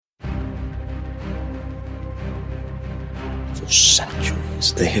For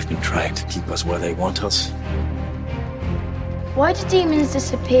centuries, they have been trying to keep us where they want us. Why do demons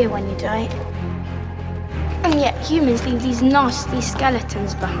disappear when you die? And yet humans leave these nasty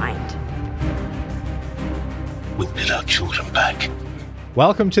skeletons behind. We'll get our children back.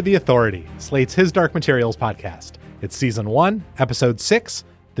 Welcome to The Authority, Slate's His Dark Materials podcast. It's Season 1, Episode 6,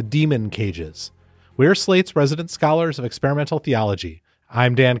 The Daemon-Cages. We're Slate's resident scholars of experimental theology.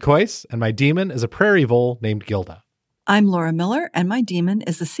 I'm Dan Coyce, and my demon is a prairie vole named Gilda. I'm Laura Miller, and my demon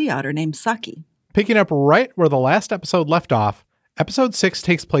is a sea otter named Saki. Picking up right where the last episode left off, Episode 6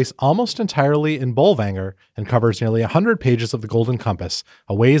 takes place almost entirely in Bolvangar and covers nearly 100 pages of the Golden Compass,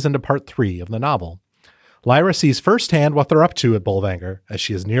 a ways into Part 3 of the novel. Lyra sees firsthand what they're up to at Bolvangar, as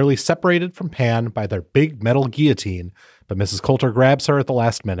she is nearly separated from Pan by their big metal guillotine, but Mrs. Coulter grabs her at the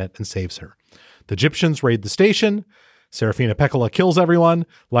last minute and saves her. The Egyptians raid the station, Serafina Pekkala kills everyone,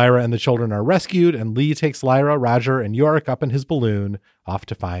 Lyra and the children are rescued, and Lee takes Lyra, Roger, and Yorick up in his balloon, off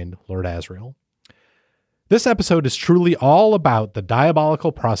to find Lord Asriel. This episode is truly all about the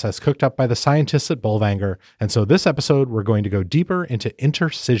diabolical process cooked up by the scientists at Bolvangar, and so this episode we're going to go deeper into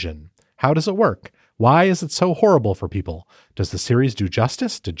intercision. How does it work? Why is it so horrible for people? Does the series do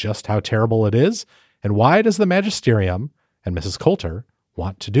justice to just how terrible it is? And why does the Magisterium and Mrs. Coulter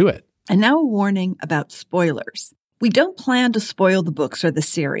want to do it? And now a warning about spoilers. We don't plan to spoil the books or the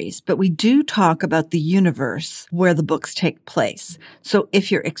series, but we do talk about the universe where the books take place. So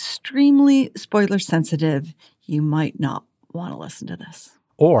if you're extremely spoiler sensitive, you might not want to listen to this.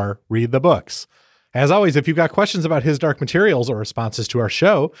 Or read the books. As always, if you've got questions about His Dark Materials or responses to our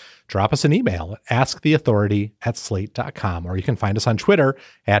show, drop us an email at asktheauthority@slate.com, or you can find us on Twitter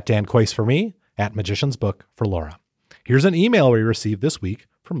at Dan Coyce for me, at Magician's Book for Laura. Here's an email we received this week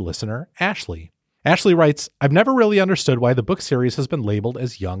from listener Ashley. Ashley writes, I've never really understood why the book series has been labeled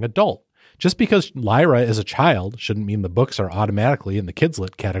as young adult. Just because Lyra is a child shouldn't mean the books are automatically in the kids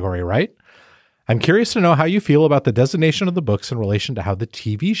lit category, right? I'm curious to know how you feel about the designation of the books in relation to how the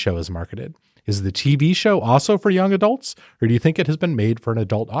TV show is marketed. Is the TV show also for young adults, or do you think it has been made for an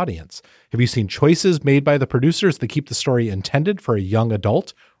adult audience? Have you seen choices made by the producers that keep the story intended for a young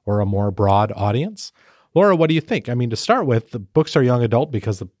adult or a more broad audience? Laura, what do you think? I mean, to start with, the books are young adult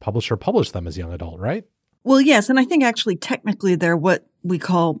because the publisher published them as young adult, right? Well, yes. And I think actually technically they're what we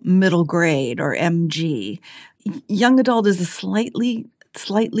call middle grade or MG. Young adult is a slightly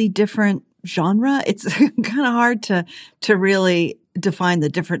different genre. It's kind of hard to really define the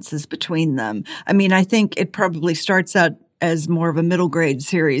differences between them. I mean, I think it probably starts out as more of a middle grade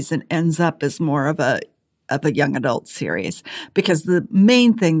series and ends up as more of a young adult series, because the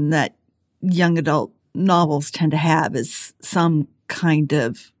main thing that young adult novels tend to have is some kind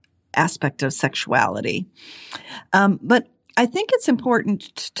of aspect of sexuality. But I think it's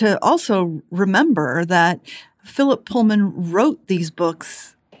important to also remember that Philip Pullman wrote these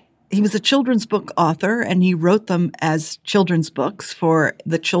books. He was a children's book author, and he wrote them as children's books for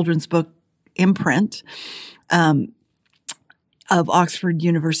the children's book imprint of Oxford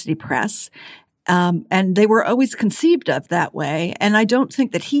University Press. And they were always conceived of that way. And I don't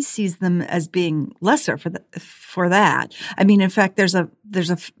think that he sees them as being lesser for that. I mean, in fact, there's a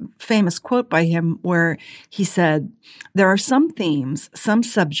famous quote by him where he said, "There are some themes, some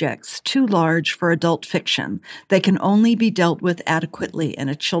subjects too large for adult fiction. They can only be dealt with adequately in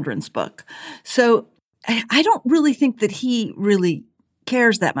a children's book." So I don't really think that he really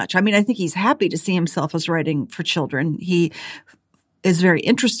cares that much. I mean, I think he's happy to see himself as writing for children. He is very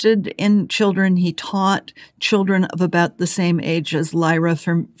interested in children. He taught children of about the same age as Lyra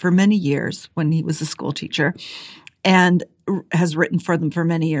for many years when he was a school teacher, and has written for them for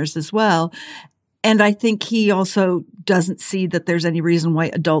many years as well. And I think he also doesn't see that there's any reason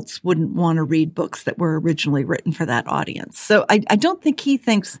why adults wouldn't want to read books that were originally written for that audience. So I don't think he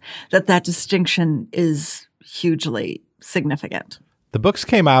thinks that distinction is hugely significant. The books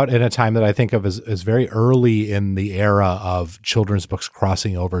came out in a time that I think of as very early in the era of children's books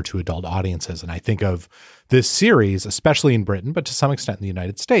crossing over to adult audiences. And I think of this series, especially in Britain, but to some extent in the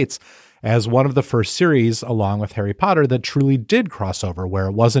United States, as one of the first series, along with Harry Potter, that truly did cross over, where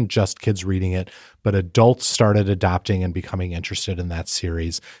it wasn't just kids reading it, but adults started adopting and becoming interested in that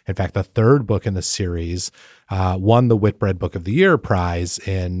series. In fact, the third book in the series won the Whitbread Book of the Year prize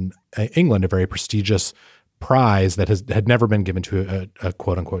in England, a very prestigious prize that had never been given to a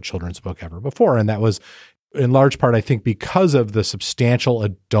quote unquote children's book ever before. And that was in large part, I think, because of the substantial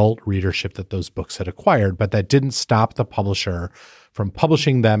adult readership that those books had acquired, but that didn't stop the publisher from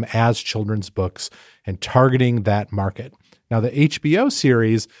publishing them as children's books and targeting that market. Now, the HBO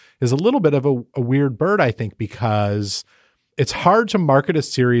series is a little bit of a weird bird, I think, because it's hard to market a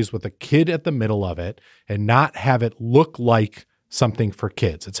series with a kid at the middle of it and not have it look like something for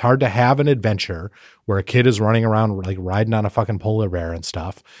kids. It's hard to have an adventure where a kid is running around like riding on a fucking polar bear and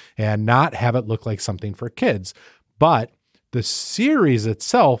stuff and not have it look like something for kids. But the series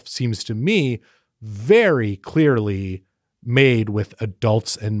itself seems to me very clearly made with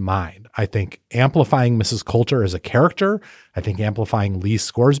adults in mind. I think amplifying Mrs. Coulter as a character, I think amplifying Lee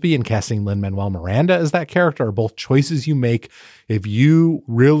Scoresby and casting Lin-Manuel Miranda as that character are both choices you make if you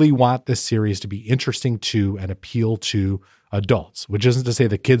really want this series to be interesting to and appeal to adults, which isn't to say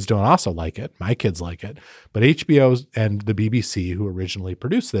the kids don't also like it. My kids like it. But HBO and the BBC, who originally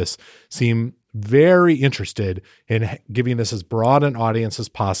produced this, seem very interested in giving this as broad an audience as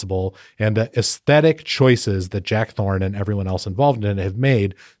possible. And the aesthetic choices that Jack Thorne and everyone else involved in it have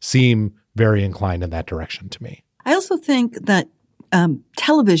made seem very inclined in that direction to me. I also think that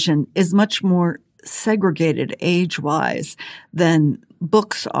television is much more segregated age-wise than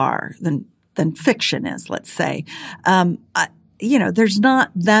books are, than fiction is, let's say. There's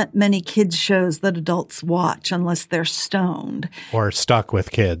not that many kids shows that adults watch unless they're stoned. Or stuck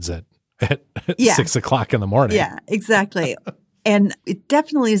with kids at 6 o'clock in the morning. Yeah, exactly. And it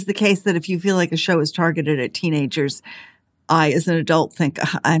definitely is the case that if you feel like a show is targeted at teenagers, I, as an adult, think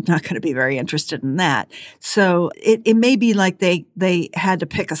I'm not going to be very interested in that. So it may be like they had to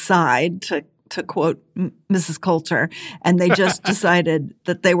pick a side, to quote Mrs. Coulter, and they just decided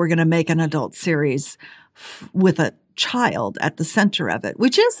that they were going to make an adult series with a child at the center of it,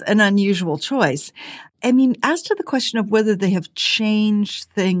 which is an unusual choice. I mean, as to the question of whether they have changed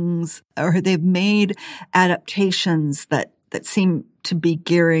things or they've made adaptations that seem to be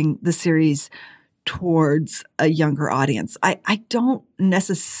gearing the series towards a younger audience, I don't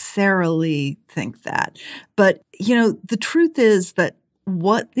necessarily think that. But, the truth is that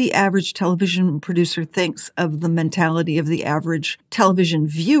what the average television producer thinks of the mentality of the average television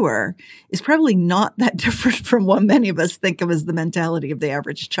viewer is probably not that different from what many of us think of as the mentality of the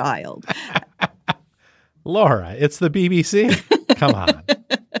average child. Laura, it's the BBC. Come on.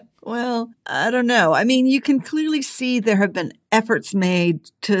 Well, I don't know. I mean, you can clearly see there have been efforts made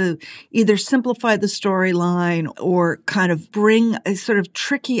to either simplify the storyline or kind of bring sort of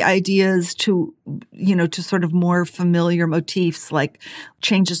tricky ideas to sort of more familiar motifs, like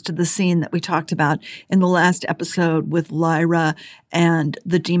changes to the scene that we talked about in the last episode with Lyra and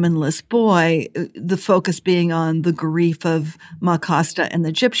the demonless boy, the focus being on the grief of Ma Costa and the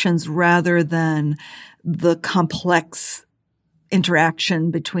Egyptians rather than the complex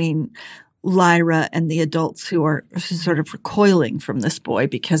interaction between Lyra and the adults who are sort of recoiling from this boy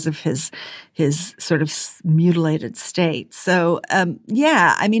because of his sort of mutilated state. So, I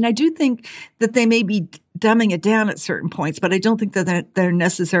mean, I do think that they may be dumbing it down at certain points, but I don't think that they're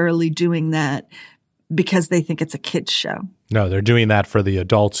necessarily doing that because they think it's a kid's show. No, they're doing that for the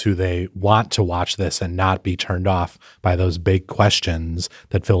adults who they want to watch this and not be turned off by those big questions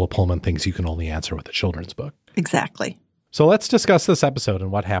that Philip Pullman thinks you can only answer with a children's book. Exactly. So let's discuss this episode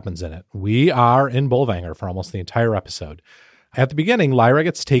and what happens in it. We are in Bolvangar for almost the entire episode. At the beginning, Lyra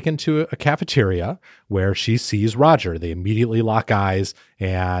gets taken to a cafeteria where she sees Roger. They immediately lock eyes,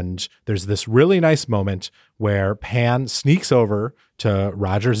 and there's this really nice moment where Pan sneaks over to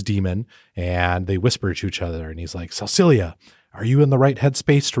Roger's demon, and they whisper to each other, and he's like, Cecilia, are you in the right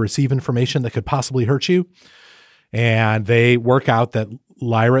headspace to receive information that could possibly hurt you? And they work out that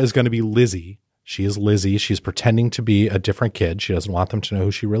Lyra is going to be Lizzie. She is Lizzie. She's pretending to be a different kid. She doesn't want them to know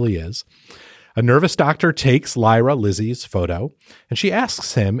who she really is. A nervous doctor takes Lyra, Lizzie's photo, and she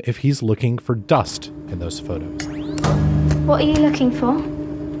asks him if he's looking for dust in those photos. What are you looking for?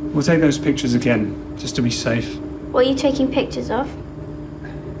 We'll take those pictures again, just to be safe. What are you taking pictures of?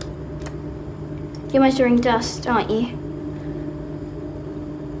 You're measuring dust, aren't you?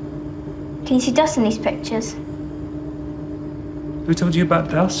 Can you see dust in these pictures? Who told you about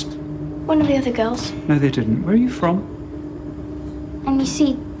dust? One of the other girls. No, they didn't. Where are you from? And you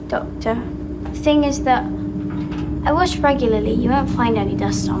see, Doctor, the thing is that I wash regularly. You won't find any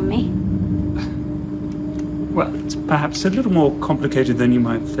dust on me. Well, it's perhaps a little more complicated than you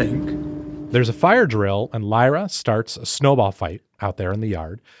might think. There's a fire drill, and Lyra starts a snowball fight out there in the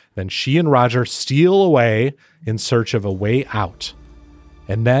yard. Then she and Roger steal away in search of a way out.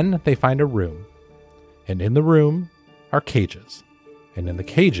 And then they find a room. And in the room are cages. And in the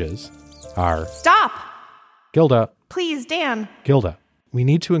cages are... Stop! Gilda. Please, Dan. Gilda. We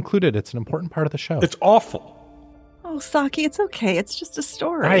need to include it. It's an important part of the show. It's awful. Oh, Saki, it's okay. It's just a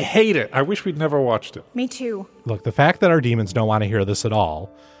story. I hate it. I wish we'd never watched it. Me too. Look, the fact that our demons don't want to hear this at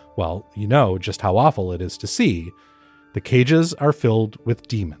all, well, you know just how awful it is to see. The cages are filled with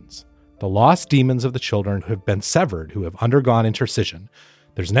demons. the lost demons of the children who have been severed, who have undergone intercision.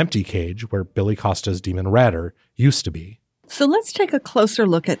 There's an empty cage where Billy Costa's demon Ratter used to be. So let's take a closer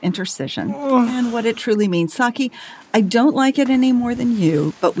look at intercision and what it truly means. Saki, I don't like it any more than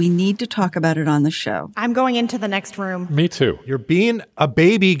you, but we need to talk about it on the show. I'm going into the next room. Me too. You're being a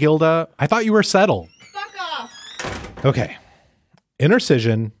baby, Gilda. I thought you were settled. Fuck off. Okay.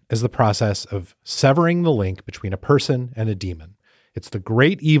 Intercision is the process of severing the link between a person and a demon. It's the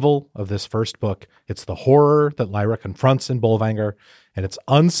great evil of this first book. It's the horror that Lyra confronts in Bolvangar, and it's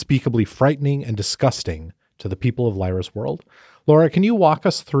unspeakably frightening and disgusting to the people of Lyra's world. Laura, can you walk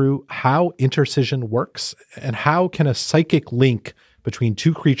us through how intercision works, and how can a psychic link between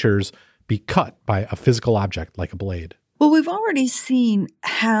two creatures be cut by a physical object like a blade? Well, we've already seen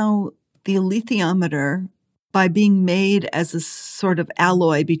how the alethiometer, by being made as a sort of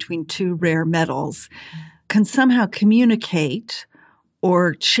alloy between two rare metals, can somehow communicate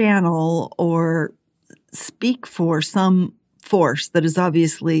or channel or speak for some force that is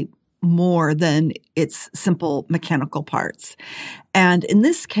obviously more than its simple mechanical parts. And in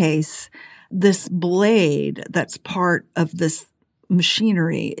this case, this blade that's part of this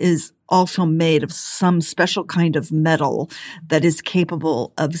machinery is also made of some special kind of metal that is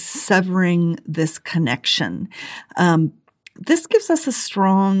capable of severing this connection. This gives us a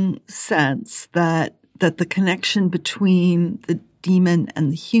strong sense that the connection between the demon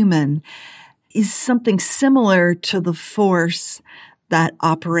and the human is something similar to the force that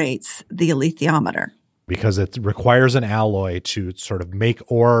operates the alethiometer. Because it requires an alloy to sort of make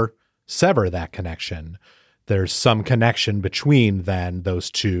or sever that connection. There's some connection between then those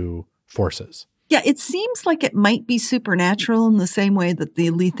two forces. Yeah, it seems like it might be supernatural in the same way that the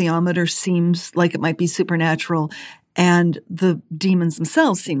alethiometer seems like it might be supernatural, and the demons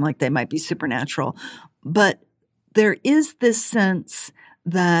themselves seem like they might be supernatural. But there is this sense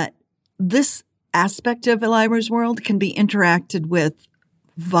that this aspect of Lyra's world can be interacted with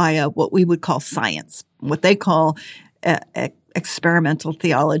via what we would call science, what they call experimental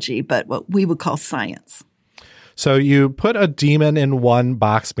theology, but what we would call science. So you put a demon in one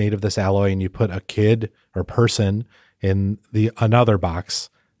box made of this alloy, and you put a kid or person in another box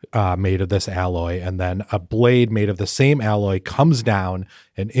made of this alloy, and then a blade made of the same alloy comes down,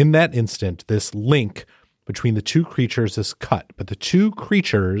 and in that instant, this link between the two creatures is cut. But the two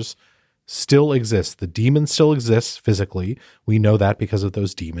creatures still exist. The demon still exists physically. We know that because of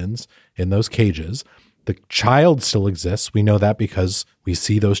those demons in those cages. The child still exists. We know that because we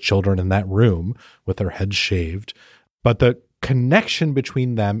see those children in that room with their heads shaved. But the connection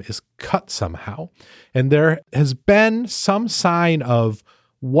between them is cut somehow. And there has been some sign of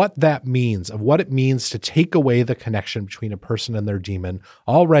what that means, of what it means to take away the connection between a person and their demon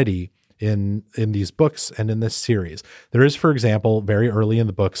already in these books and in this series. There is, for example, very early in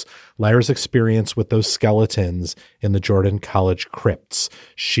the books, Lyra's experience with those skeletons in the Jordan College crypts.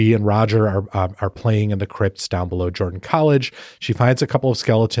 She and Roger are playing in the crypts down below Jordan College. She finds a couple of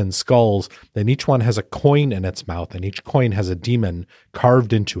skeleton skulls, and each one has a coin in its mouth, and each coin has a demon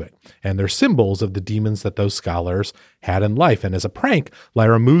carved into it. And they're symbols of the demons that those scholars had in life. And as a prank,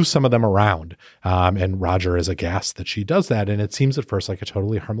 Lyra moves some of them around. And Roger is aghast that she does that. And it seems at first like a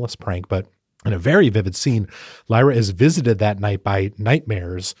totally harmless prank, but in a very vivid scene, Lyra is visited that night by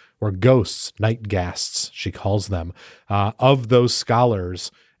nightmares or ghosts, night ghasts, she calls them, of those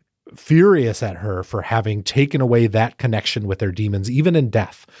scholars, furious at her for having taken away that connection with their demons, even in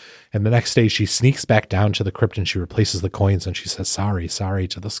death. And the next day she sneaks back down to the crypt and she replaces the coins and she says, sorry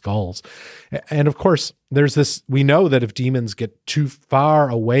to the skulls. And of course, there's this, we know that if demons get too far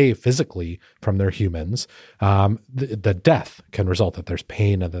away physically from their humans, the death can result, that there's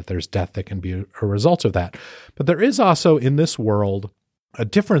pain and that there's death that can be a result of that. But there is also in this world a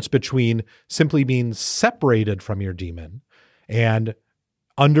difference between simply being separated from your demon and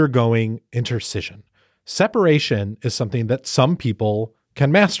undergoing intercision. Separation is something that some people can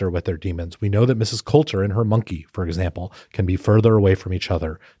master with their demons. We know that Mrs. Coulter and her monkey, for example, can be further away from each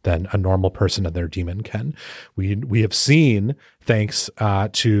other than a normal person and their demon can. We have seen, thanks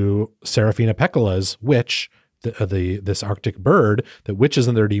to Serafina Pecola's witch, this Arctic bird, that witches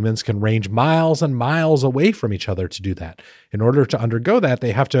and their demons can range miles and miles away from each other to do that. In order to undergo that,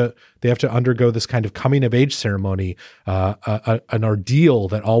 they have to undergo this kind of coming of age ceremony, an ordeal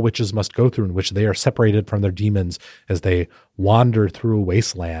that all witches must go through, in which they are separated from their demons as they wander through a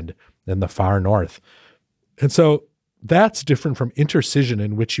wasteland in the far north. And so that's different from intercision,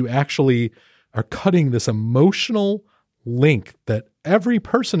 in which you actually are cutting this emotional link that every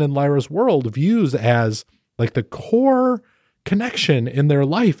person in Lyra's world views as like the core connection in their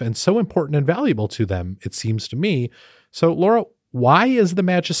life and so important and valuable to them, it seems to me. So, Laura, Why is the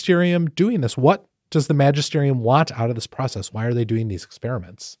Magisterium doing this? What does the Magisterium want out of this process? Why are they doing these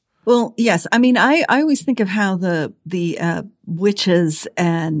experiments? Well, yes. I mean, I always think of how the witches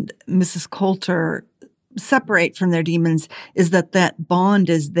and Mrs. Coulter separate from their demons is that bond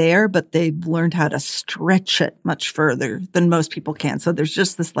is there, but they've learned how to stretch it much further than most people can. So there's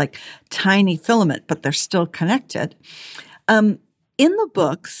just this like tiny filament, but they're still connected. In the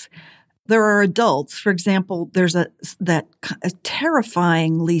books, there are adults. For example, there's a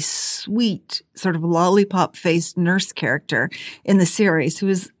terrifyingly sweet, sort of lollipop-faced nurse character in the series who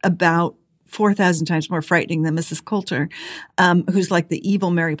is about 4,000 times more frightening than Mrs. Coulter, who's like the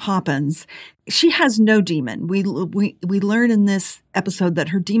evil Mary Poppins. She has no demon. We learn in this episode that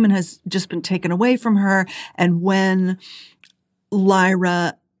her demon has just been taken away from her, and when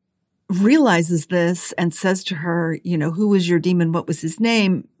Lyra realizes this and says to her, you know, who was your demon? What was his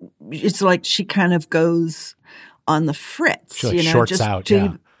name? It's like she kind of goes on the fritz, she like shorts just out.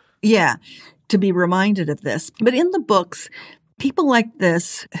 to be reminded of this. But in the books, people like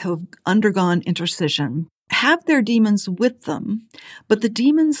this who've undergone intercision have their demons with them, but the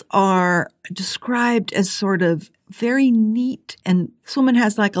demons are described as sort of very neat. And this woman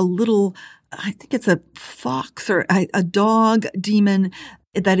has like a little, I think it's a fox or a dog demon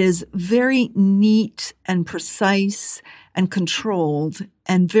that is very neat and precise and controlled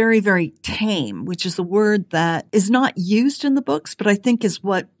and very, very tame, which is a word that is not used in the books, but I think is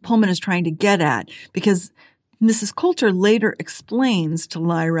what Pullman is trying to get at, because Mrs. Coulter later explains to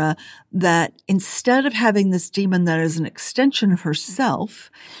Lyra that instead of having this demon that is an extension of herself,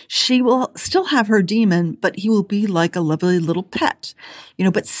 she will still have her demon, but he will be like a lovely little pet, you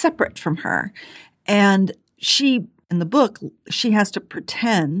know, but separate from her. And she, in the book, she has to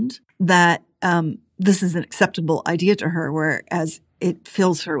pretend that this is an acceptable idea to her, whereas it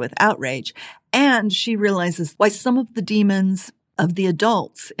fills her with outrage. And she realizes why some of the demons of the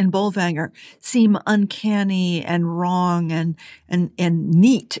adults in Bolvangar seem uncanny and wrong and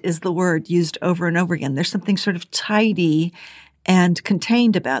neat is the word used over and over again. There's something sort of tidy and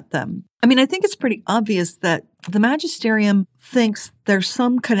contained about them. I mean, I think it's pretty obvious that the Magisterium thinks there's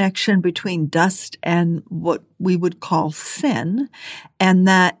some connection between dust and what we would call sin, and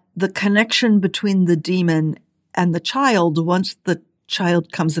that the connection between the demon and the child, once the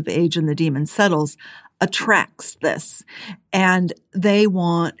child comes of age and the demon settles, attracts this. And they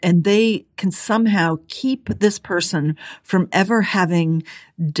can somehow keep this person from ever having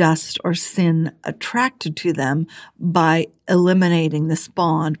dust or sin attracted to them by eliminating this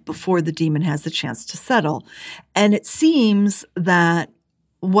bond before the demon has the chance to settle. And it seems that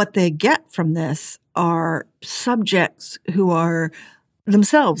what they get from this are subjects who are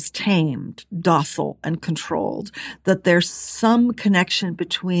themselves tamed, docile, and controlled, that there's some connection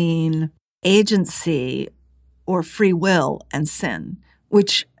between agency or free will and sin,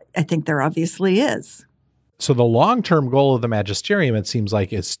 which I think there obviously is. So the long-term goal of the Magisterium, it seems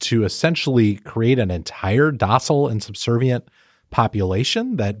like, is to essentially create an entire docile and subservient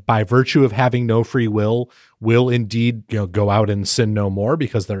population that by virtue of having no free will indeed, go out and sin no more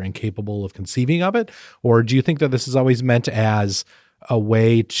because they're incapable of conceiving of it? Or do you think that this is always meant as a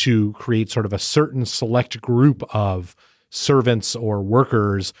way to create sort of a certain select group of servants or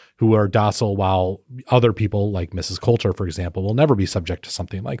workers who are docile, while other people like Mrs. Coulter, for example, will never be subject to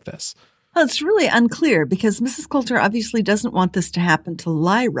something like this? Well, it's really unclear because Mrs. Coulter obviously doesn't want this to happen to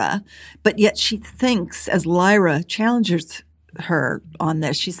Lyra, but yet she thinks, as Lyra challenges her on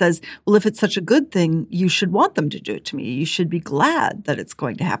this, she says, well, if it's such a good thing, you should want them to do it to me. You should be glad that it's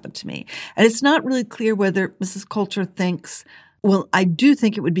going to happen to me. And it's not really clear whether Mrs. Coulter thinks, well, I do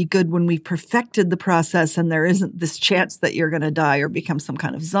think it would be good when we've perfected the process and there isn't this chance that you're going to die or become some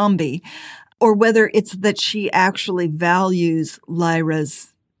kind of zombie, or whether it's that she actually values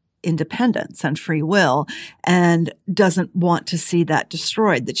Lyra's independence and free will and doesn't want to see that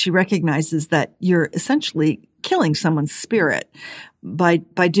destroyed, that she recognizes that you're essentially killing someone's spirit by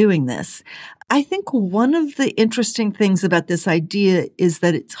doing this. I think one of the interesting things about this idea is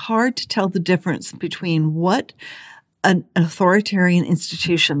that it's hard to tell the difference between what an authoritarian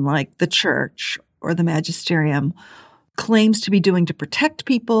institution like the church or the magisterium claims to be doing to protect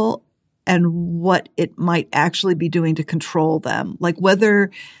people and what it might actually be doing to control them. Like whether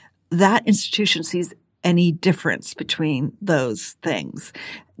that institution sees any difference between those things.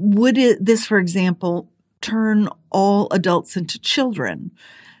 Would this, for example, turn all adults into children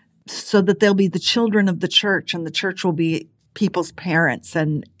so that they'll be the children of the church and the church will be people's parents?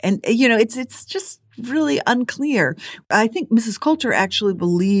 And it's just really unclear. I think Mrs. Coulter actually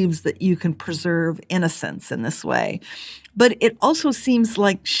believes that you can preserve innocence in this way. But it also seems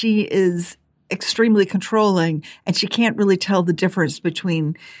like she is extremely controlling, and she can't really tell the difference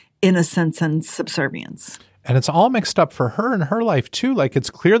between innocence and subservience. And it's all mixed up for her in her life, too. Like, it's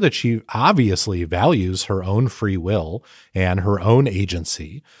clear that she obviously values her own free will and her own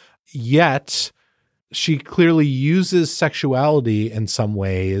agency, yet she clearly uses sexuality in some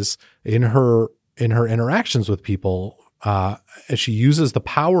ways in her interactions with people. She uses the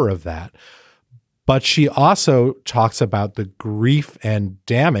power of that. But she also talks about the grief and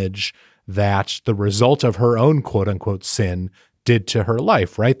damage that the result of her own quote unquote sin did to her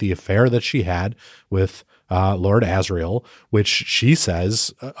life, right? The affair that she had with Lord Asriel, which she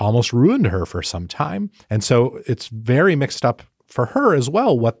says almost ruined her for some time. And so it's very mixed up for her as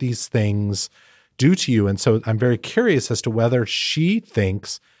well, what these things do to you. And so I'm very curious as to whether she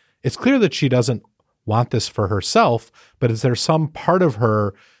thinks, it's clear that she doesn't want this for herself, but is there some part of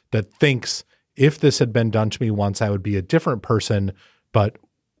her that thinks, if this had been done to me once, I would be a different person, but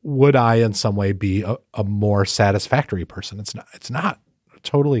would I in some way be a more satisfactory person? It's not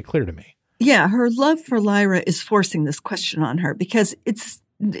totally clear to me. Yeah, her love for Lyra is forcing this question on her because it's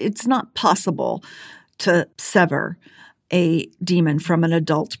not possible to sever a demon from an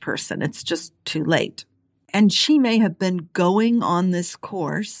adult person. It's just too late. And she may have been going on this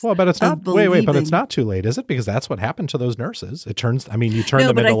course. Well, but it's not. Wait, but it's not too late, is it? Because that's what happened to those nurses. You turn them into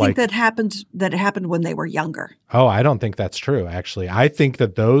like. No, but I think that happened when they were younger. Oh, I don't think that's true. Actually, I think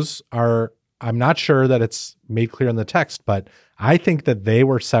that those are. I'm not sure that it's made clear in the text, but I think that they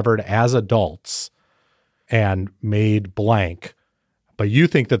were severed as adults and made blank. But you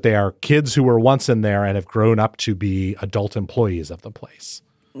think that they are kids who were once in there and have grown up to be adult employees of the place.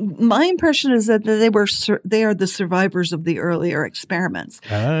 My impression is that they are the survivors of the earlier experiments.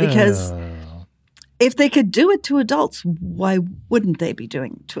 Because if they could do it to adults, why wouldn't they be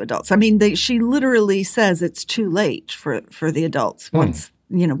doing it to adults? I mean, she literally says it's too late for the adults. Once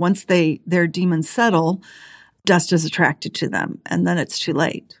their demons settle, dust is attracted to them, and then it's too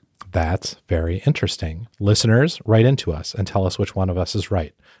late. That's very interesting. Listeners, write into us and tell us which one of us is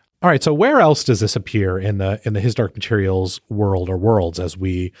right. All right, so where else does this appear in the His Dark Materials world or worlds as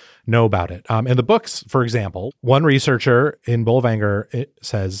we know about it? In the books, for example, one researcher in Bolvangar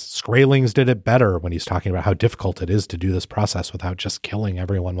says Skraelings did it better when he's talking about how difficult it is to do this process without just killing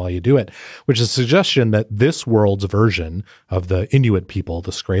everyone while you do it, which is a suggestion that this world's version of the Inuit people,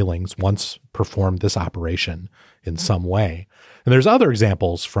 the Skraelings, once performed this operation in some way. And there's other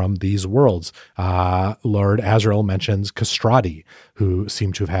examples from these worlds. Lord Asriel mentions castrati, who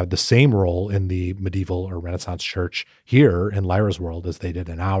seem to have had the same role in the medieval or Renaissance church here in Lyra's world as they did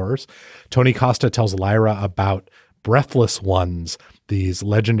in ours. Tony Costa tells Lyra about breathless ones, these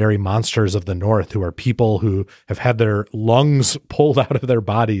legendary monsters of the north who are people who have had their lungs pulled out of their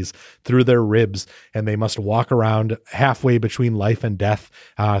bodies through their ribs, and they must walk around halfway between life and death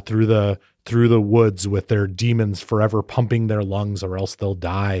through the woods with their demons forever pumping their lungs or else they'll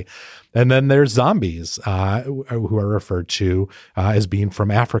die. And then there's zombies who are referred to as being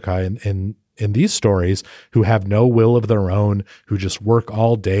from Africa in these stories, who have no will of their own, who just work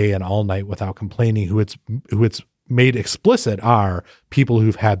all day and all night without complaining, who it's made explicit are people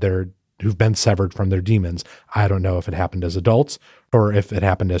who've been severed from their demons. I don't know if it happened as adults or if it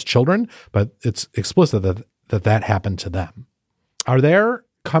happened as children, but it's explicit that happened to them. Are there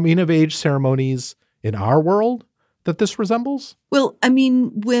coming of age ceremonies in our world that this resembles? Well, I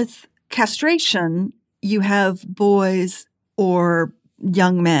mean, with castration, you have boys or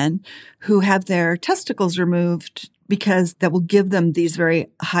young men who have their testicles removed because that will give them these very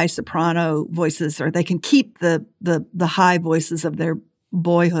high soprano voices, or they can keep the high voices of their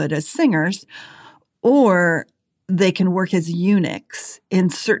boyhood as singers, or they can work as eunuchs in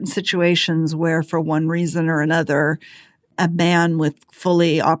certain situations where, for one reason or another, a man with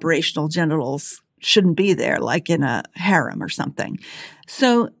fully operational genitals shouldn't be there, like in a harem or something.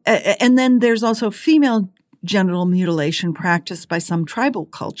 So, and then there's also female genital mutilation practiced by some tribal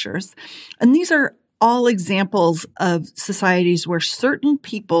cultures. And these are all examples of societies where certain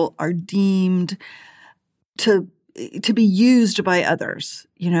people are deemed to be used by others.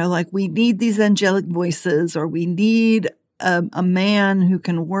 You know, like we need these angelic voices, or we need a man who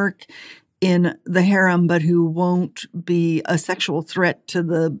can work in the harem, but who won't be a sexual threat to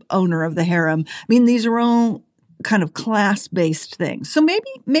the owner of the harem. I mean, these are all kind of class-based things. So maybe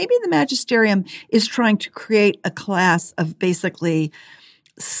the magisterium is trying to create a class of basically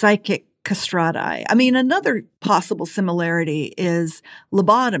psychic castrati. I mean, another possible similarity is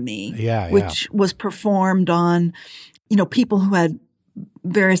lobotomy, which was performed on, people who had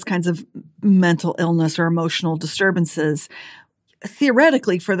various kinds of mental illness or emotional disturbances,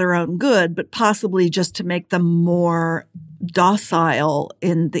 theoretically for their own good, but possibly just to make them more docile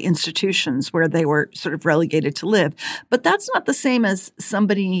in the institutions where they were sort of relegated to live. But that's not the same as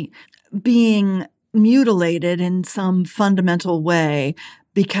somebody being mutilated in some fundamental way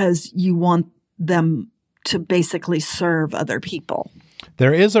because you want them to basically serve other people.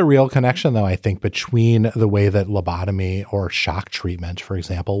 There is a real connection, though, I think, between the way that lobotomy or shock treatment, for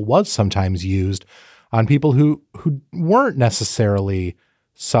example, was sometimes used on people who weren't necessarily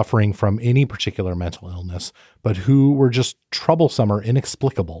suffering from any particular mental illness, but who were just troublesome or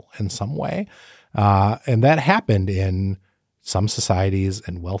inexplicable in some way. And that happened in some societies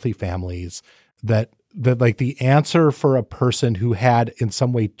and wealthy families, that like the answer for a person who had in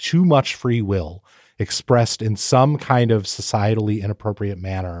some way too much free will expressed in some kind of societally inappropriate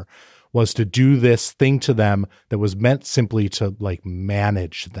manner was to do this thing to them that was meant simply to like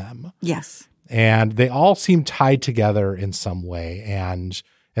manage them. Yes. And they all seem tied together in some way. And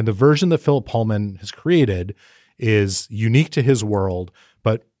the version that Philip Pullman has created is unique to his world,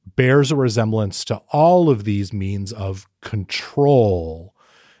 but bears a resemblance to all of these means of control.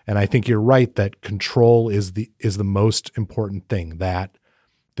 And I think you're right that control is the most important thing, that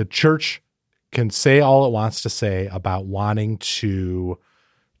the church can say all it wants to say about wanting to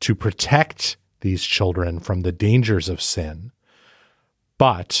protect these children from the dangers of sin,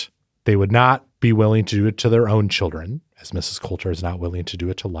 but they would not be willing to do it to their own children, as Mrs. Coulter is not willing to do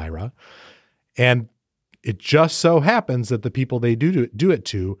it to Lyra. And it just so happens that the people they do it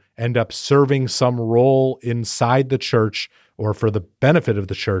to end up serving some role inside the church or for the benefit of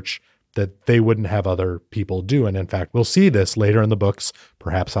the church that they wouldn't have other people do. And in fact, we'll see this later in the books,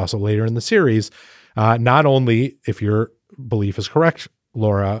 perhaps also later in the series, not only, if your belief is correct,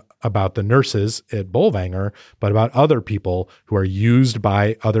 Laura, about the nurses at Bolvangar, but about other people who are used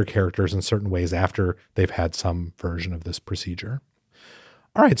by other characters in certain ways after they've had some version of this procedure.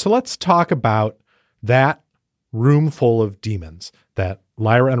 All right, so let's talk about that room full of demons that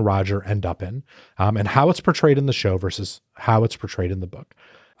Lyra and Roger end up in, and how it's portrayed in the show versus how it's portrayed in the book.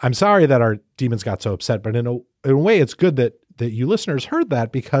 I'm sorry that our demons got so upset, but in a way, it's good that you listeners heard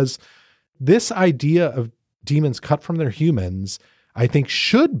that, because this idea of demons cut from their humans, I think,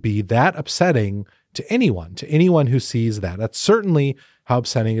 should be that upsetting to anyone who sees that. That's certainly how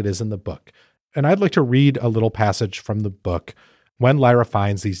upsetting it is in the book. And I'd like to read a little passage from the book when Lyra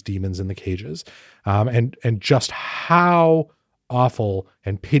finds these demons in the cages, and just how awful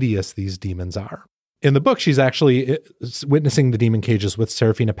and piteous these demons are. In the book, she's actually witnessing the demon cages with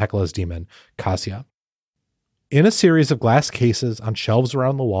Serafina Pekkala's demon, Kasia. In a series of glass cases on shelves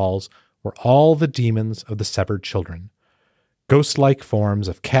around the walls were all the demons of the severed children, ghost-like forms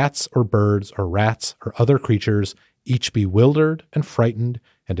of cats or birds or rats or other creatures, each bewildered and frightened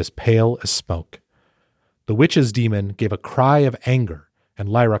and as pale as smoke. The witch's demon gave a cry of anger, and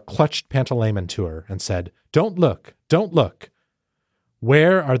Lyra clutched Pantalaimon to her and said, "Don't look, don't look."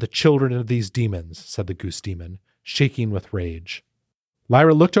 "Where are the children of these demons?" said the goose demon, shaking with rage.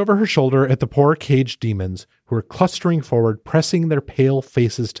 Lyra looked over her shoulder at the poor caged demons who were clustering forward, pressing their pale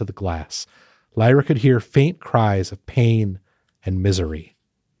faces to the glass. Lyra could hear faint cries of pain and misery.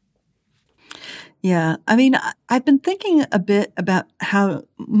 Yeah, I mean, I've been thinking a bit about how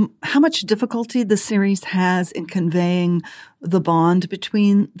much difficulty the series has in conveying the bond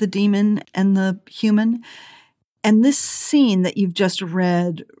between the demon and the human. And this scene that you've just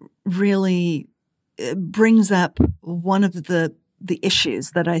read really brings up one of the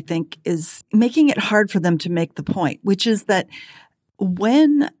issues that I think is making it hard for them to make the point, which is that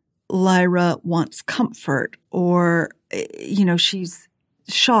when Lyra wants comfort, or, she's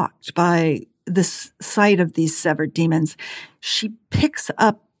shocked by this sight of these severed demons, she picks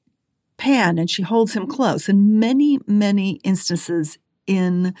up Pan and she holds him close. In many, many instances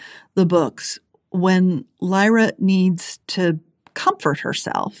in the books, when Lyra needs to comfort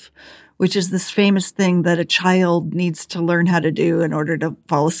herself, which is this famous thing that a child needs to learn how to do in order to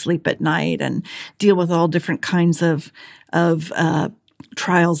fall asleep at night and deal with all different kinds of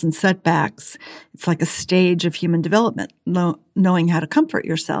trials and setbacks. It's like a stage of human development, knowing how to comfort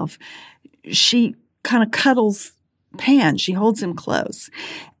yourself. She kind of cuddles Pan. She holds him close.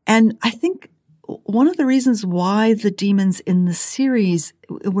 And I think one of the reasons why the demons in the series,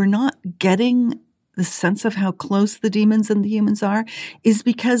 we're not getting the sense of how close the demons and the humans are, is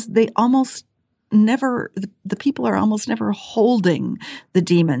because they almost never, the people are almost never holding the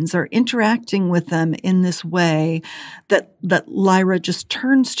demons or interacting with them in this way that Lyra just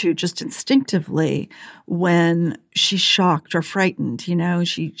turns to just instinctively when she's shocked or frightened.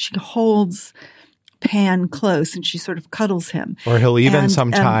 She holds Pan close and she sort of cuddles him. Or he'll even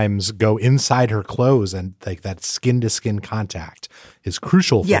sometimes go inside her clothes, and like that skin to skin contact is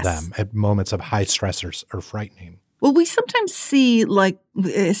crucial for them at moments of high stress or frightening. Well, we sometimes see, like,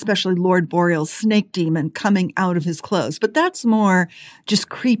 especially Lord Boreal's snake demon coming out of his clothes, but that's more just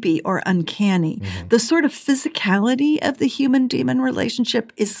creepy or uncanny. Mm-hmm. The sort of physicality of the human-demon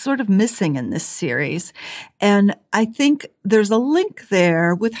relationship is sort of missing in this series. And I think there's a link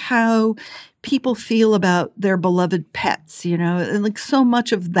there with how people feel about their beloved pets, you know, and like so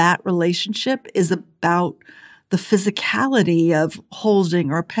much of that relationship is about the physicality of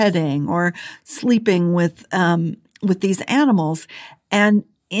holding or petting or sleeping with these animals. And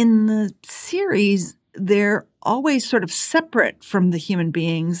in the series, they're always sort of separate from the human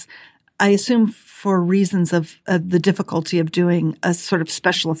beings, I assume for reasons of the difficulty of doing a sort of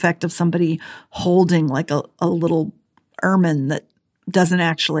special effect of somebody holding like a little ermine that doesn't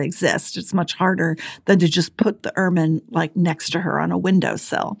actually exist. It's much harder than to just put the ermine like next to her on a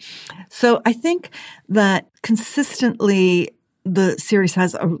windowsill. So I think that consistently the series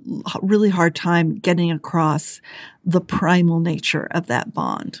has a really hard time getting across the primal nature of that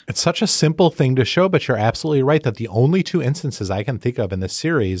bond. It's such a simple thing to show, but you're absolutely right that the only two instances I can think of in this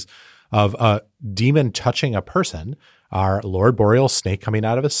series of a demon touching a person are Lord Boreal's snake coming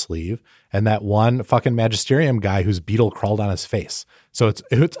out of his sleeve and that one fucking magisterium guy whose beetle crawled on his face. So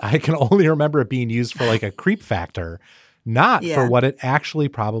it's I can only remember it being used for like a creep factor, not for what it actually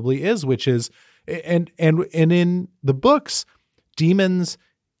probably is, which is and in the books, demons,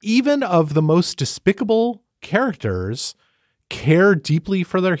 even of the most despicable characters, care deeply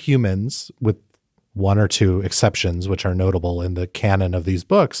for their humans, with one or two exceptions, which are notable in the canon of these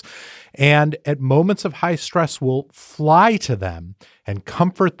books. And at moments of high stress will fly to them and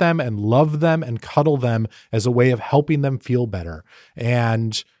comfort them and love them and cuddle them as a way of helping them feel better.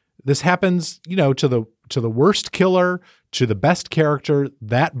 And this happens, you know, to the worst killer, to the best character.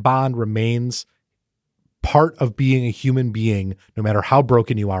 That bond remains part of being a human being, no matter how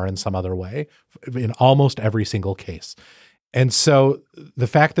broken you are in some other way, in almost every single case. And so the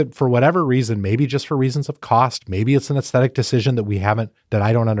fact that for whatever reason, maybe just for reasons of cost, maybe it's an aesthetic decision that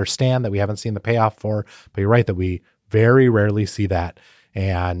I don't understand, that we haven't seen the payoff for, but you're right that we very rarely see that.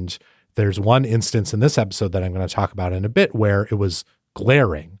 And there's one instance in this episode that I'm going to talk about in a bit where it was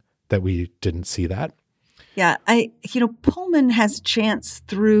glaring that we didn't see that. Yeah. Pullman has a chance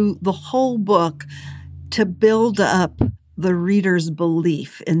through the whole book to build up the reader's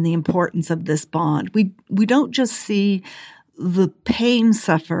belief in the importance of this bond. We don't just see the pain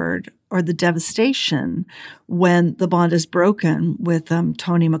suffered or the devastation when the bond is broken with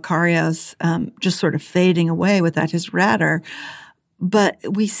Tony Macarios just sort of fading away without his ratter, but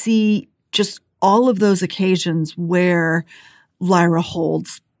we see just all of those occasions where Lyra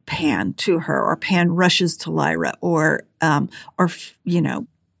holds Pan to her, or Pan rushes to Lyra, or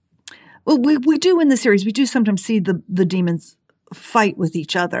well, we do in the series, we do sometimes see the demons fight with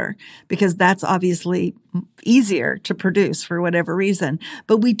each other because that's obviously easier to produce for whatever reason.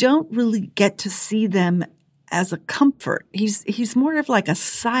 But we don't really get to see them as a comfort. He's more of like a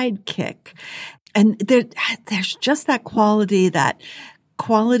sidekick. And there's just that quality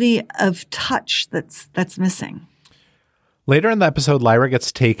of touch that's missing. Later in the episode, Lyra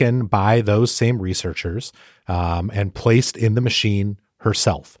gets taken by those same researchers and placed in the machine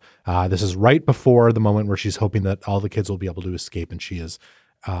herself. This is right before the moment where she's hoping that all the kids will be able to escape, and she is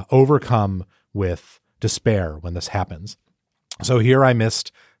overcome with despair when this happens. So here I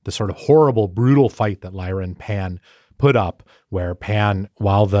missed the sort of horrible, brutal fight that Lyra and Pan put up, where Pan,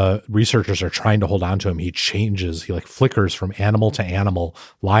 while the researchers are trying to hold on to him, he like flickers from animal to animal,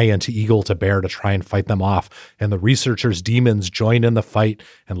 lion to eagle to bear to try and fight them off. And the researchers' demons join in the fight,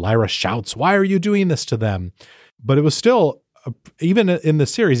 and Lyra shouts, "Why are you doing this to them?" But it was still, even in the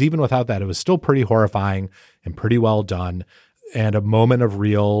series, even without that, it was still pretty horrifying and pretty well done, and a moment of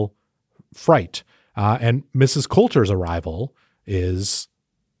real fright. And Mrs. Coulter's arrival is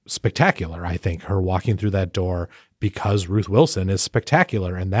spectacular. I think her walking through that door, because Ruth Wilson is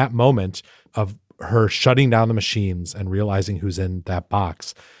spectacular. And that moment of her shutting down the machines and realizing who's in that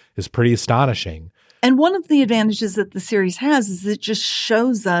box is pretty astonishing. And one of the advantages that the series has is it just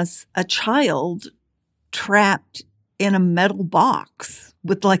shows us a child trapped in a metal box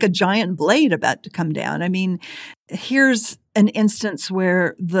with like a giant blade about to come down. I mean, here's an instance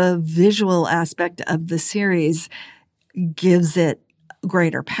where the visual aspect of the series gives it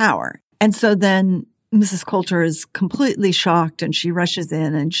greater power. And so then Mrs. Coulter is completely shocked and she rushes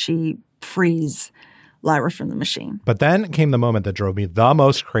in and she frees Lyra from the machine. But then came the moment that drove me the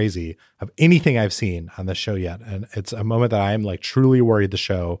most crazy of anything I've seen on this show yet. And it's a moment that I'm like truly worried the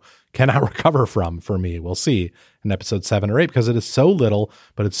show cannot recover from for me. We'll see in episode 7 or 8, because it is so little,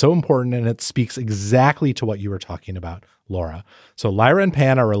 but it's so important, and it speaks exactly to what you were talking about, Laura. So Lyra and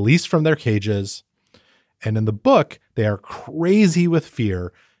Pan are released from their cages, And in the book, they are crazy with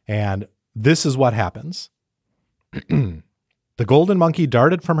fear. And this is what happens. The golden monkey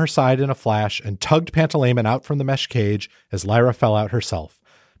darted from her side in a flash and tugged Pantalaimon out from the mesh cage as Lyra fell out herself.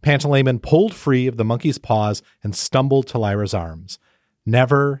 Pantalaimon pulled free of the monkey's paws and stumbled to Lyra's arms.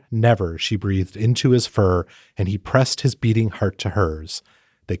 Never, never, she breathed into his fur, and he pressed his beating heart to hers.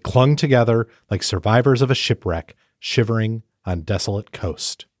 They clung together like survivors of a shipwreck, shivering on desolate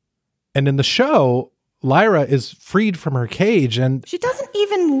coast. And in the show, Lyra is freed from her cage and she doesn't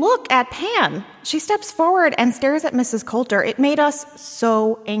even look at Pan. She steps forward and stares at Mrs. Coulter. It made us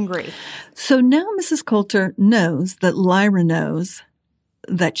so angry. So now Mrs. Coulter knows that Lyra knows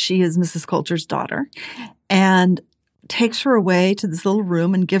that she is Mrs. Coulter's daughter and takes her away to this little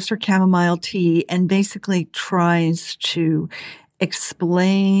room and gives her chamomile tea and basically tries to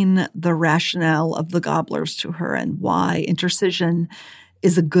explain the rationale of the gobblers to her and why intercision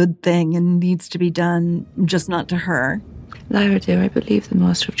is a good thing and needs to be done, just not to her. Lyra, dear, I believe the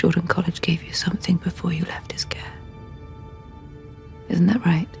master of Jordan College gave you something before you left his care. Isn't that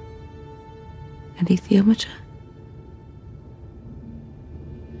right? An ethiometer?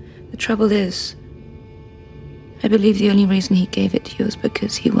 The trouble is, I believe the only reason he gave it to you is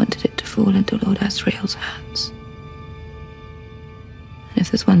because he wanted it to fall into Lord Asriel's hands. And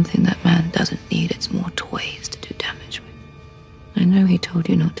if there's one thing that man doesn't need, it's more toys to do damage with. I know he told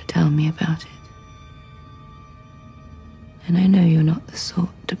you not to tell me about it. And I know you're not the sort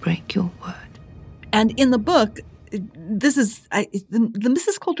to break your word. And in the book, this is the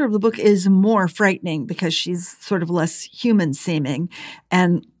Mrs. Coulter of the book is more frightening because she's sort of less human seeming.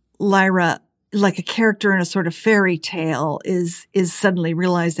 And Lyra, like a character in a sort of fairy tale, is suddenly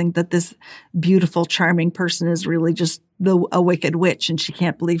realizing that this beautiful, charming person is really just a wicked witch, and she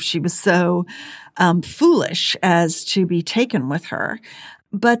can't believe she was so foolish as to be taken with her.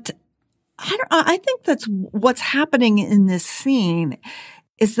 But I think that's what's happening in this scene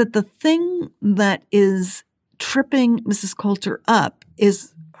is that the thing that is tripping Mrs. Coulter up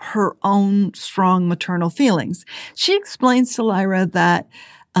is her own strong maternal feelings. She explains to Lyra that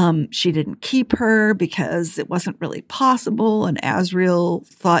she didn't keep her because it wasn't really possible, and Asriel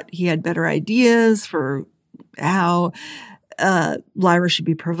thought he had better ideas for how Lyra should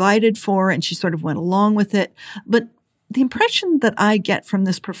be provided for, and she sort of went along with it. But the impression that I get from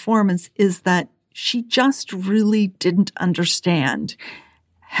this performance is that she just really didn't understand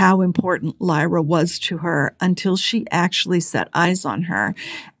how important Lyra was to her until she actually set eyes on her.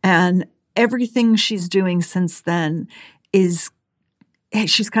 And everything she's doing since then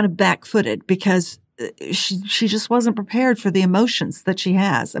she's kind of back-footed because she just wasn't prepared for the emotions that she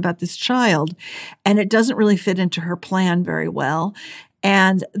has about this child, and it doesn't really fit into her plan very well.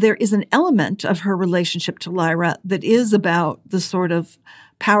 And there is an element of her relationship to Lyra that is about the sort of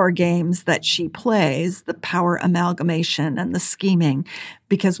power games that she plays, the power amalgamation and the scheming,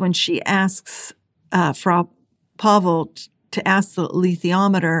 because when she asks Frau Pavel to ask the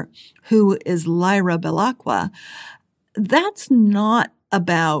lithiometer, who is Lyra Belacqua, that's not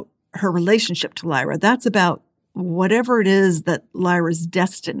about her relationship to Lyra. That's about whatever it is that Lyra's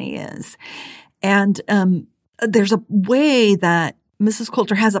destiny is. And there's a way that Mrs.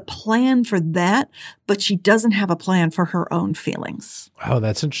 Coulter has a plan for that, but she doesn't have a plan for her own feelings. Oh,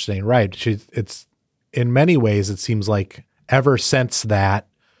 that's interesting. Right. It's in many ways, it seems like ever since that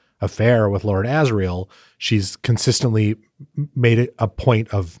affair with Lord Asriel, she's consistently made it a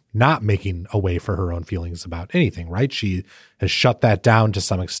point of not making a way for her own feelings about anything, right? She has shut that down to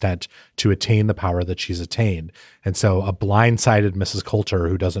some extent to attain the power that she's attained. And so a blindsided Mrs. Coulter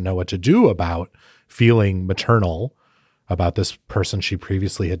who doesn't know what to do about feeling maternal about this person she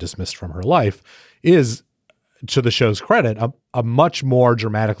previously had dismissed from her life is, to the show's credit, a much more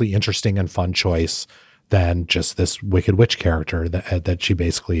dramatically interesting and fun choice than just this wicked witch character that she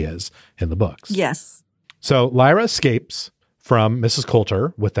basically is in the books. Yes. So Lyra escapes from Mrs.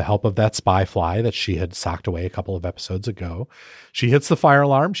 Coulter with the help of that spy fly that she had socked away a couple of episodes ago. She hits the fire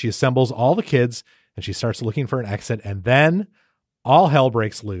alarm. She assembles all the kids and she starts looking for an exit. And then all hell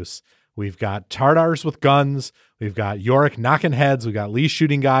breaks loose. We've got Tartars with guns. We've got Yorick knocking heads. We've got Lee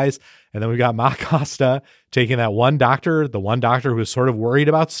shooting guys. And then we've got Ma Costa taking that one doctor, the one doctor who's sort of worried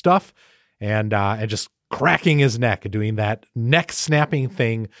about stuff, and just cracking his neck, doing that neck snapping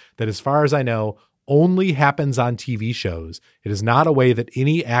thing that, as far as I know, only happens on TV shows. It is not a way that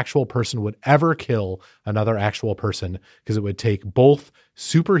any actual person would ever kill another actual person, because it would take both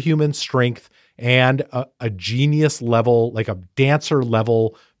superhuman strength and a genius level, like a dancer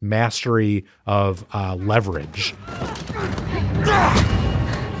level mastery of leverage.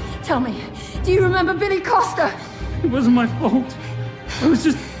 Tell me, do you remember Billy Costa? It wasn't my fault. I was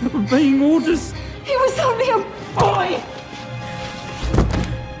just obeying orders. He was only a boy.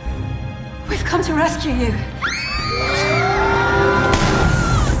 We've come to rescue you.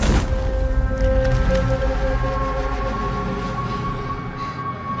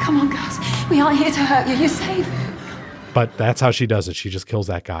 Come on, girls. We aren't here to hurt you. You're safe. But that's how she does it. She just kills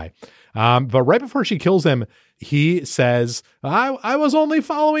that guy. But right before she kills him, he says, I was only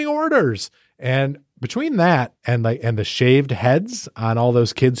following orders. And between that and the shaved heads on all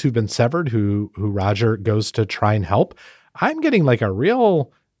those kids who've been severed, who Roger goes to try and help, I'm getting like a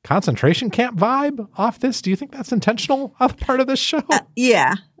real concentration camp vibe off this. Do you think that's intentional on the part of this show?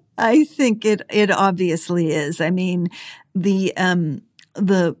 Yeah, I think it obviously is. I mean,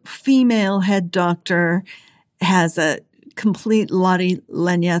 the female head doctor has a complete Lottie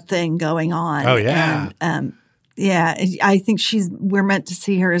Lenya thing going on. Oh, yeah. And, yeah, I think we're meant to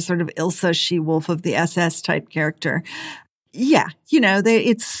see her as sort of Ilsa She-Wolf of the SS type character. Yeah,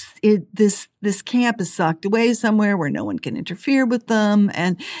 this camp is socked away somewhere where no one can interfere with them,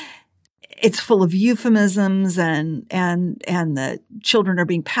 and it's full of euphemisms, and the children are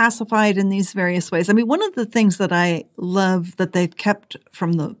being pacified in these various ways. I mean, one of the things that I love that they've kept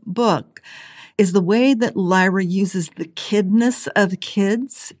from the book is the way that Lyra uses the kidness of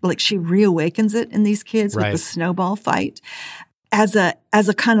kids, like she reawakens it in these kids with the snowball fight, as a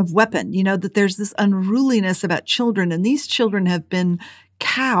kind of weapon, that there's this unruliness about children, and these children have been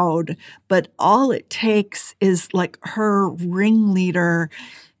cowed, but all it takes is like her ringleader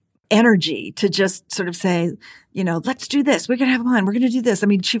energy to just sort of say, let's do this. We're going to have fun. We're going to do this. I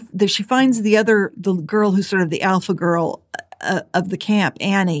mean, she finds the girl who's sort of the alpha girl of the camp,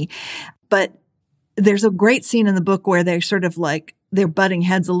 Annie, but there's a great scene in the book where they're sort of like, they're butting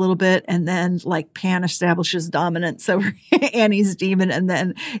heads a little bit, and then like Pan establishes dominance over Annie's demon, and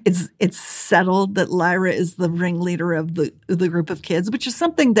then it's settled that Lyra is the ringleader of the group of kids, which is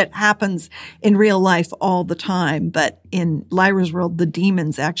something that happens in real life all the time, but in Lyra's world, the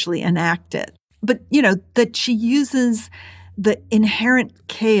demons actually enact it. But that she uses the inherent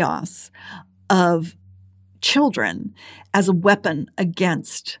chaos of children as a weapon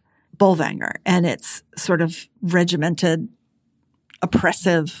against Bolvangar and its sort of regimented,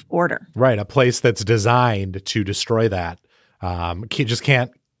 oppressive order. Right. A place that's designed to destroy that just can't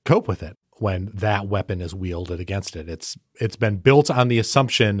cope with it when that weapon is wielded against it. It's been built on the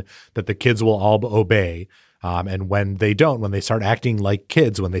assumption that the kids will all obey. And when they don't, when they start acting like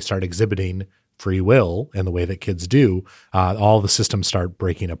kids, when they start exhibiting free will in the way that kids do, all the systems start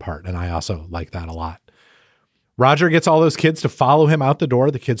breaking apart. And I also like that a lot. Roger gets all those kids to follow him out the door,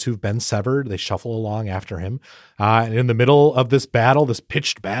 the kids who've been severed. They shuffle along after him. And in the middle of this battle, this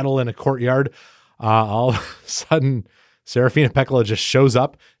pitched battle in a courtyard, all of a sudden, Serafina Pekkala just shows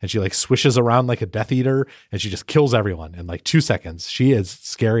up and she like swishes around like a Death Eater and she just kills everyone in like 2 seconds. She is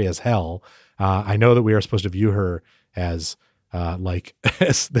scary as hell. I know that we are supposed to view her as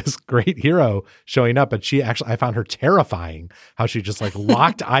as this great hero showing up, but I found her terrifying how she just like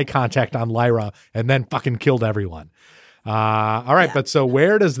locked eye contact on Lyra and then fucking killed everyone. All right. Yeah. But so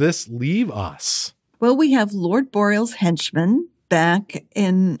where does this leave us? Well, we have Lord Boreal's henchmen back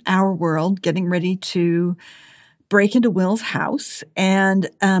in our world getting ready to break into Will's house. And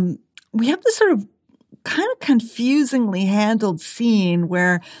we have this sort of kind of confusingly handled scene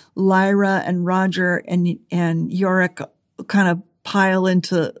where Lyra and Roger and Yorick kind of pile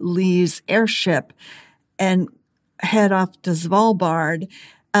into Lee's airship and head off to Svalbard.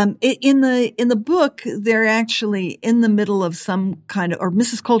 In the book, they're actually in the middle of some kind of, or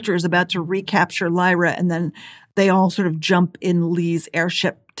Mrs. Coulter is about to recapture Lyra, and then they all sort of jump in Lee's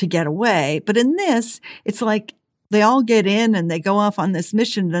airship to get away. But in this, it's like they all get in and they go off on this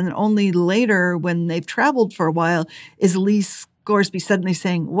mission. And then only later, when they've traveled for a while, is Lee Scoresby suddenly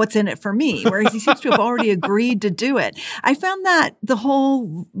saying, "What's in it for me?" Whereas he seems to have already agreed to do it. I found that the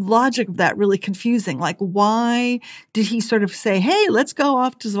whole logic of that really confusing. Like, why did he sort of say, "Hey, let's go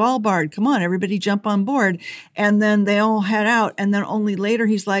off to Svalbard. Come on, everybody jump on board." And then they all head out. And then only later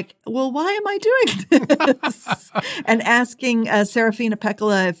he's like, "Well, why am I doing this?" and asking Serafina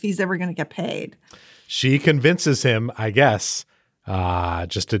Pekkala if he's ever going to get paid. She convinces him, I guess,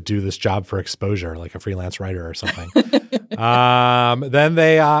 just to do this job for exposure, like a freelance writer or something. Then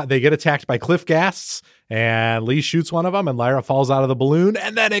they get attacked by cliff ghasts, and Lee shoots one of them, and Lyra falls out of the balloon,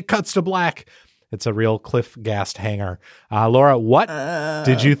 and then it cuts to black. It's a real cliff ghast hanger. Laura, what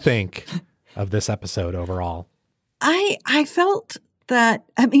did you think of this episode overall? I felt that,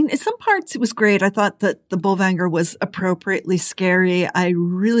 I mean, in some parts it was great. I thought that the Bolvangar was appropriately scary. I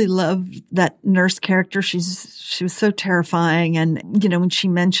really loved that nurse character. She was so terrifying. And, you know, when she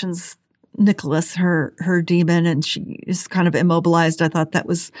mentions Nicholas, her demon, and she is kind of immobilized. I thought that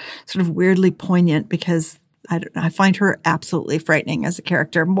was sort of weirdly poignant because I find her absolutely frightening as a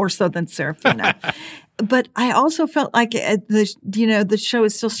character, more so than Serafina. But I also felt like the show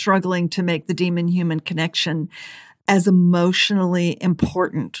is still struggling to make the demon-human connection as emotionally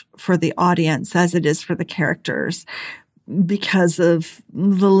important for the audience as it is for the characters, because of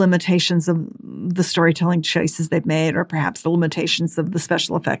the limitations of the storytelling choices they've made, or perhaps the limitations of the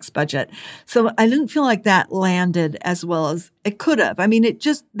special effects budget. So I didn't feel like that landed as well as it could have. I mean,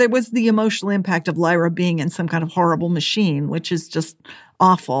 there was the emotional impact of Lyra being in some kind of horrible machine, which is just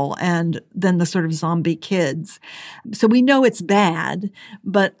awful. And then the sort of zombie kids. So we know it's bad,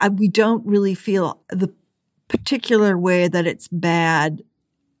 but we don't really feel the particular way that it's bad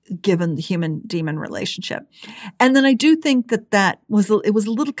given the human-demon relationship. And then I do think that it was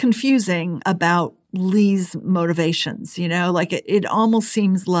a little confusing about Lee's motivations, like it almost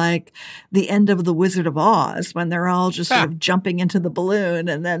seems like the end of The Wizard of Oz when they're all just sort of jumping into the balloon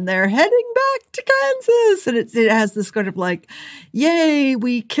and then they're heading back to Kansas. And it has this sort of like, yay,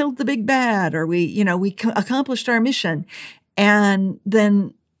 we killed the big bad, or we accomplished our mission. And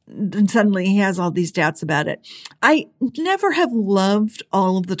then suddenly he has all these doubts about it. I never have loved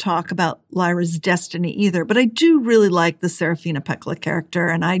all of the talk about Lyra's destiny either, but I do really like the Serafina Pekkala character,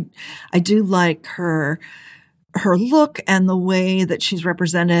 and I do like her look and the way that she's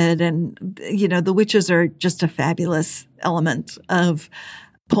represented. And, the witches are just a fabulous element of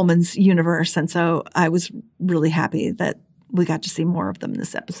Pullman's universe. And so I was really happy that we got to see more of them in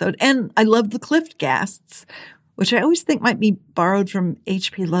this episode. And I love the Clift Ghasts, which I always think might be borrowed from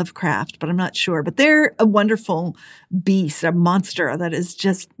H.P. Lovecraft, but I'm not sure. But they're a wonderful beast, a monster that is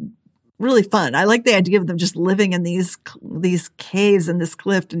just really fun. I like the idea of them just living in these caves in this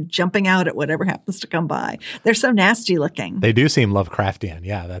cliff and jumping out at whatever happens to come by. They're so nasty looking. They do seem Lovecraftian.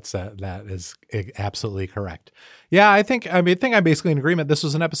 Yeah, that is absolutely correct. Yeah, I think I'm basically in agreement. This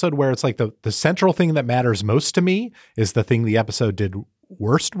was an episode where it's like the central thing that matters most to me is the thing the episode did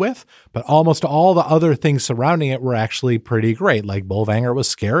worst with, but almost all the other things surrounding it were actually pretty great. Like Bolvanger was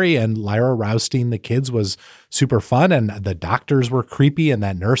scary, and Lyra rousting the kids was super fun, and the doctors were creepy, and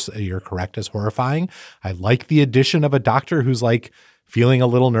that nurse, you're correct, is horrifying. I like the addition of a doctor who's like feeling a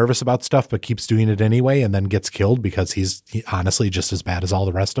little nervous about stuff but keeps doing it anyway and then gets killed because he's honestly just as bad as all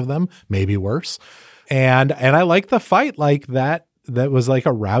the rest of them, maybe worse. And I like the fight like that. That was like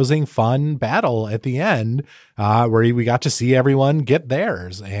a rousing, fun battle at the end where we got to see everyone get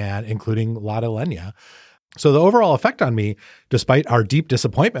theirs, and including Lotte Lenya. So the overall effect on me, despite our deep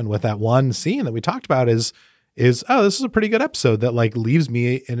disappointment with that one scene that we talked about, is this is a pretty good episode that like leaves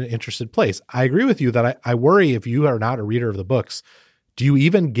me in an interested place. I agree with you that I worry if you are not a reader of the books, do you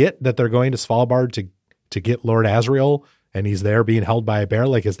even get that they're going to Svalbard to get Lord Asriel? And he's there being held by a bear.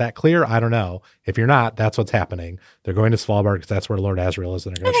 Like, is that clear? I don't know. If you're not, that's what's happening. They're going to Svalbard because that's where Lord Asriel is.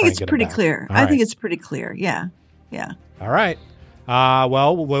 And they're going to try and get him back. I think it's pretty clear. I think it's pretty clear. Yeah. Yeah. All right.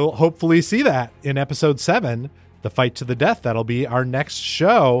 Well, we'll hopefully see that in episode 7, The Fight to the Death. That'll be our next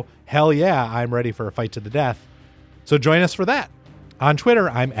show. Hell yeah, I'm ready for a fight to the death. So join us for that. On Twitter,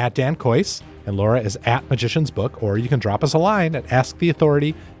 I'm at Dan Kois, and Laura is at Magician's Book, or you can drop us a line at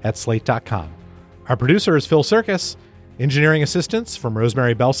asktheauthority@slate.com. Our producer is Phil Circus. Engineering assistance from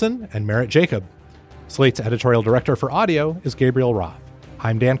Rosemary Belson and Merritt Jacob. Slate's editorial director for audio is Gabriel Roth.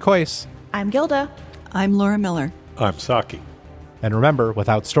 I'm Dan Kois. I'm Gilda. I'm Laura Miller. I'm Saki. And remember,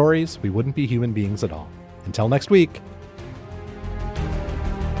 without stories, we wouldn't be human beings at all. Until next week.